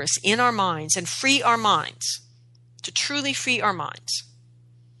virus in our minds and free our minds, to truly free our minds,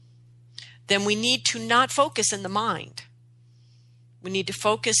 then we need to not focus in the mind. We need to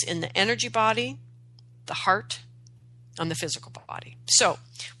focus in the energy body, the heart, and the physical body. So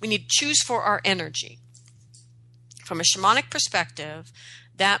we need to choose for our energy. From a shamanic perspective,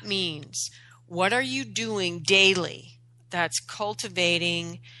 that means, what are you doing daily that's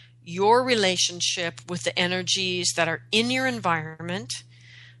cultivating your relationship with the energies that are in your environment,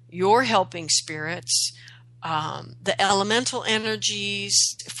 your helping spirits, the elemental energies?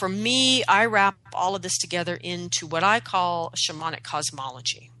 For me, I wrap all of this together into what I call shamanic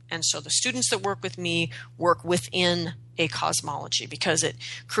cosmology. And so the students that work with me work within a cosmology because it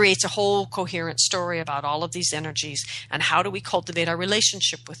creates a whole coherent story about all of these energies and how do we cultivate our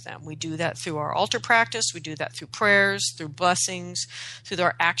relationship with them. We do that through our altar practice. We do that through prayers, through blessings, through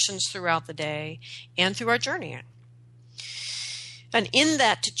our actions throughout the day, and through our journeying. And in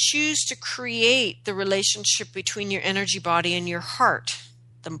that, to choose to create the relationship between your energy body and your heart,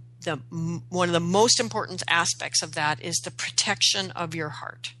 one of the most important aspects of that is the protection of your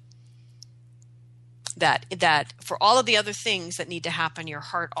heart. That for all of the other things that need to happen, your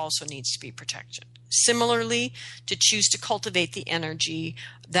heart also needs to be protected. Similarly, to choose to cultivate the energy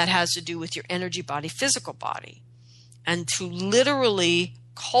that has to do with your energy body, physical body, and to literally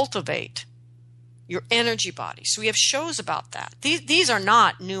cultivate your energy body. So we have shows about that. These are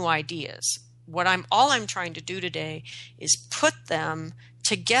not new ideas. All I'm trying to do today is put them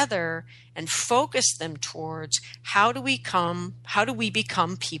together and focus them towards how do we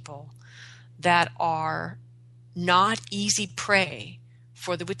become people that are not easy prey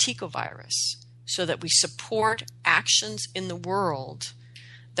for the Wetiko virus, so that we support actions in the world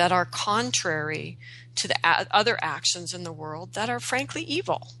that are contrary to the other actions in the world that are frankly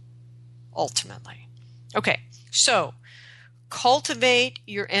evil, ultimately. Okay, so cultivate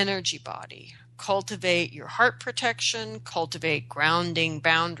your energy body, cultivate your heart protection, cultivate grounding,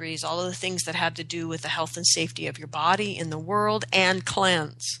 boundaries, all of the things that have to do with the health and safety of your body in the world, and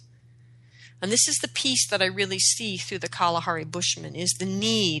cleanse. And this is the piece that I really see through the Kalahari Bushman, is the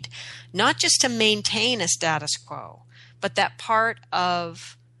need not just to maintain a status quo, but that part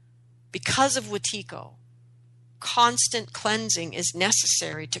of Because of Wetiko, constant cleansing is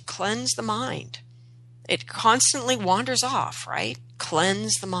necessary to cleanse the mind. It constantly wanders off, right?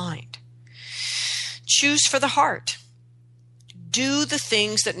 Cleanse the mind. Choose for the heart. Do the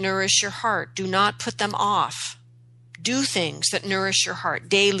things that nourish your heart. Do not put them off. Do things that nourish your heart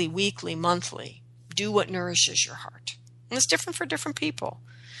daily, weekly, monthly. Do what nourishes your heart. And it's different for different people.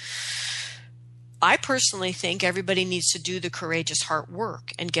 I personally think everybody needs to do the courageous heart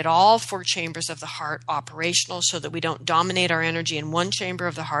work and get all 4 chambers of the heart operational so that we don't dominate our energy in one chamber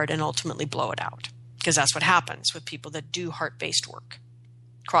of the heart and ultimately blow it out. Because that's what happens with people that do heart-based work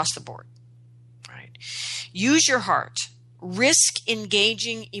across the board. Right? Use your heart. Risk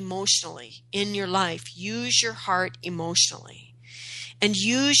engaging emotionally in your life. Use your heart emotionally. And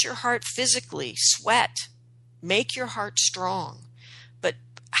use your heart physically. Sweat. Make your heart strong. But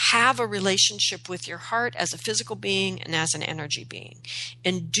have a relationship with your heart as a physical being and as an energy being.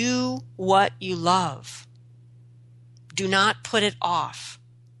 And do what you love. Do not put it off.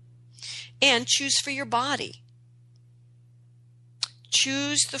 And choose for your body.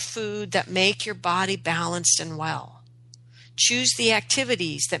 Choose the food that make your body balanced and well. Choose the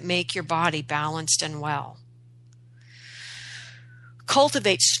activities that make your body balanced and well.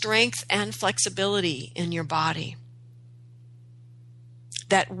 Cultivate strength and flexibility in your body.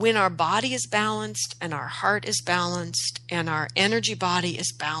 That when our body is balanced and our heart is balanced and our energy body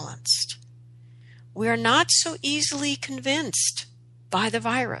is balanced, we are not so easily convinced by the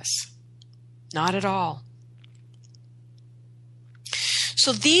virus. Not at all.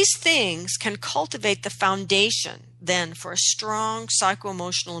 So these things can cultivate the foundation then for a strong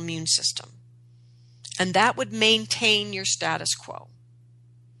psycho-emotional immune system. And that would maintain your status quo.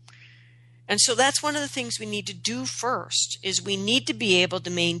 And so that's one of the things we need to do first, is we need to be able to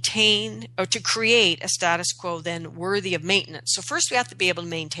maintain or to create a status quo then worthy of maintenance. So first we have to be able to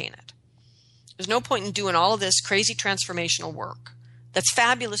maintain it. There's no point in doing all of this crazy transformational work. That's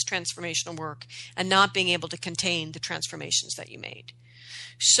fabulous transformational work and not being able to contain the transformations that you made.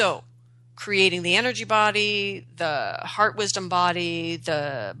 So creating the energy body, the heart wisdom body,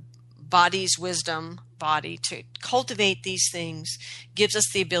 the body's wisdom body, to cultivate these things gives us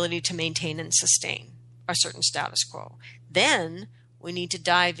the ability to maintain and sustain a certain status quo. Then we need to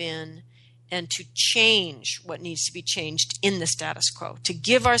dive in and to change what needs to be changed in the status quo, to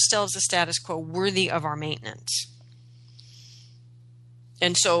give ourselves a status quo worthy of our maintenance.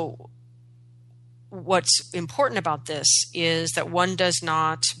 And so what's important about this is that one does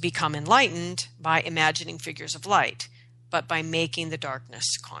not become enlightened by imagining figures of light, but by making the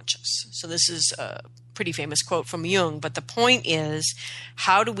darkness conscious. So this is a pretty famous quote from Jung, but the point is,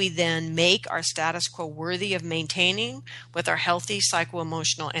 how do we then make our status quo worthy of maintaining with our healthy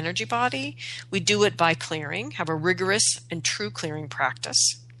psycho-emotional energy body? We do it by clearing, have a rigorous and true clearing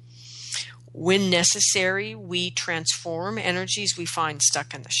practice. When necessary, we transform energies we find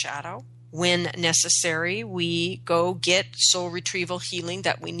stuck in the shadow. When necessary, we go get soul retrieval healing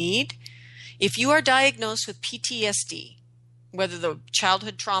that we need. If you are diagnosed with PTSD, whether the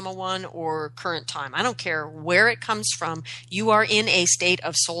childhood trauma one or current time, I don't care where it comes from, you are in a state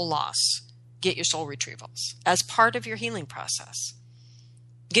of soul loss. Get your soul retrievals as part of your healing process.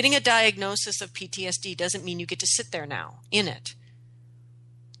 Getting a diagnosis of PTSD doesn't mean you get to sit there now in it.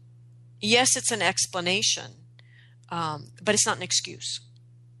 Yes, it's an explanation, but it's not an excuse.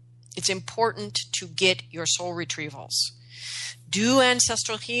 It's important to get your soul retrievals. Do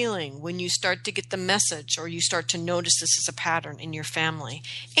ancestral healing when you start to get the message or you start to notice this as a pattern in your family.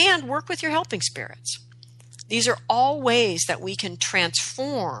 And work with your helping spirits. These are all ways that we can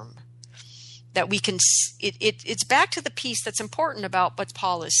transform, that we can, it's back to the piece that's important about what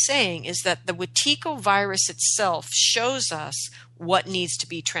Paul is saying, is that the Wetiko virus itself shows us what needs to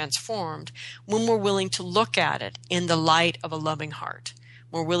be transformed when we're willing to look at it in the light of a loving heart.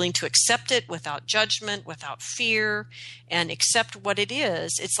 We're willing to accept it without judgment, without fear, and accept what it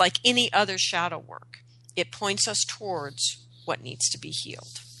is. It's like any other shadow work. It points us towards what needs to be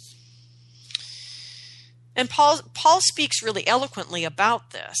healed. And Paul speaks really eloquently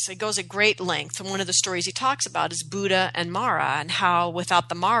about this. It goes at great length. And one of the stories he talks about is Buddha and Mara, and how without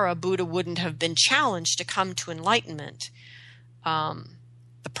the Mara, Buddha wouldn't have been challenged to come to enlightenment.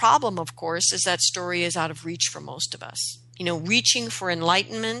 The problem, of course, is that story is out of reach for most of us. You know, reaching for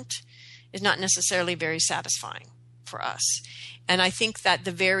enlightenment is not necessarily very satisfying for us. And I think that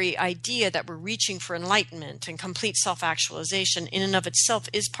the very idea that we're reaching for enlightenment and complete self-actualization in and of itself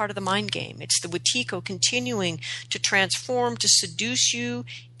is part of the mind game. It's the Wetiko continuing to transform, to seduce you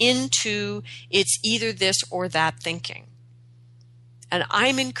into it's either this or that thinking. And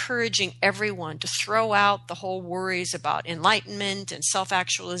I'm encouraging everyone to throw out the whole worries about enlightenment and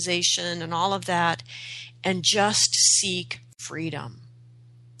self-actualization and all of that, and just seek freedom.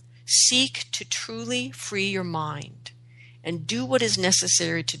 Seek to truly free your mind and do what is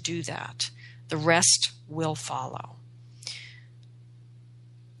necessary to do that. The rest will follow.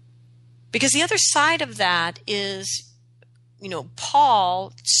 Because the other side of that is,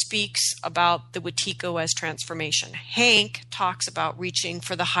 Paul speaks about the Wetiko as transformation. Hank talks about reaching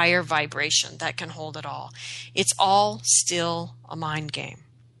for the higher vibration that can hold it all. It's all still a mind game.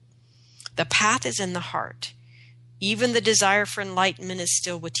 The path is in the heart. Even the desire for enlightenment is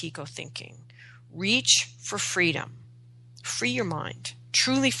still Wetiko thinking. Reach for freedom. Free your mind.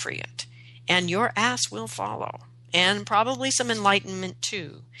 Truly free it. And your ass will follow. And probably some enlightenment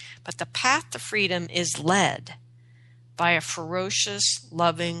too. But the path to freedom is led by a ferocious,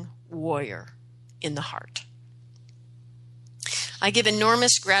 loving warrior in the heart. I give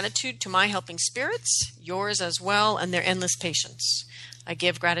enormous gratitude to my helping spirits, yours as well, and their endless patience. I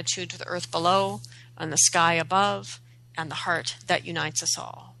give gratitude to the earth below, and the sky above, and the heart that unites us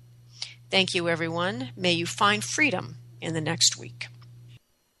all. Thank you, everyone. May you find freedom in the next week.